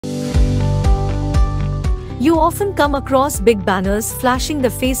You often come across big banners flashing the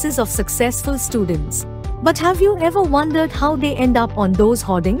faces of successful students. But have you ever wondered how they end up on those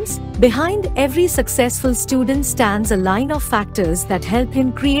hoardings? Behind every successful student stands a line of factors that help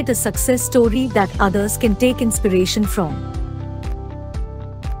him create a success story that others can take inspiration from.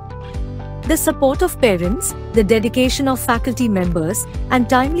 The support of parents, the dedication of faculty members, and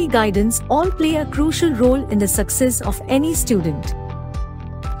timely guidance all play a crucial role in the success of any student.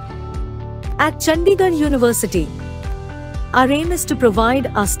 At Chandigarh University, our aim is to provide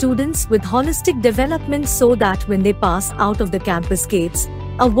our students with holistic development so that when they pass out of the campus gates,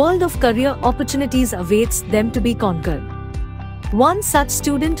 a world of career opportunities awaits them to be conquered. One such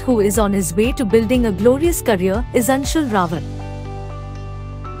student who is on his way to building a glorious career is Anshul Rawat.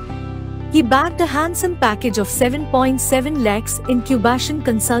 He bagged a handsome package of 7.7 lakhs in Cubastion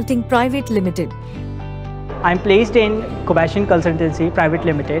Consulting Private Limited. I'm placed in Cubastion Consultancy Private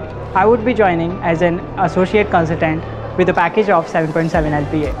Limited. I would be joining as an associate consultant with a package of 7.7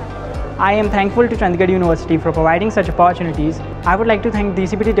 LPA. I am thankful to Chandigarh University for providing such opportunities. I would like to thank the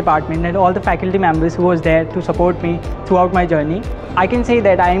DCPT department and all the faculty members who was there to support me throughout my journey. I can say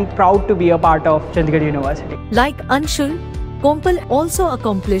that I am proud to be a part of Chandigarh University. Like Anshul, Kompal also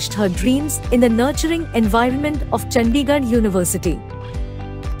accomplished her dreams in the nurturing environment of Chandigarh University.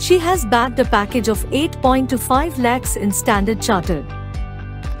 She has bagged a package of 8.25 lakhs in Standard Chartered.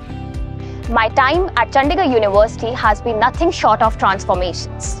 My time at Chandigarh University has been nothing short of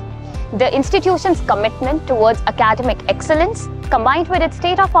transformations. The institution's commitment towards academic excellence, combined with its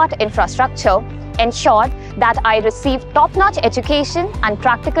state-of-the-art infrastructure, ensured that I received top-notch education and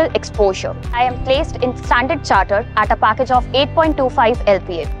practical exposure. I am placed in Standard Chartered at a package of 8.25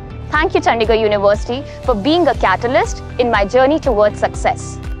 LPA. Thank you, Chandigarh University, for being a catalyst in my journey towards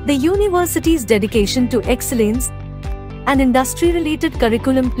success. The university's dedication to excellence and industry-related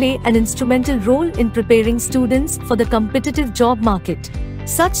curriculum play an instrumental role in preparing students for the competitive job market.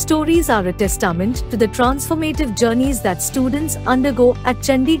 Such stories are a testament to the transformative journeys that students undergo at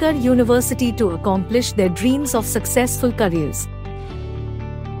Chandigarh University to accomplish their dreams of successful careers.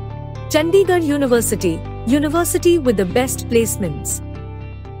 Chandigarh University, university with the best placements.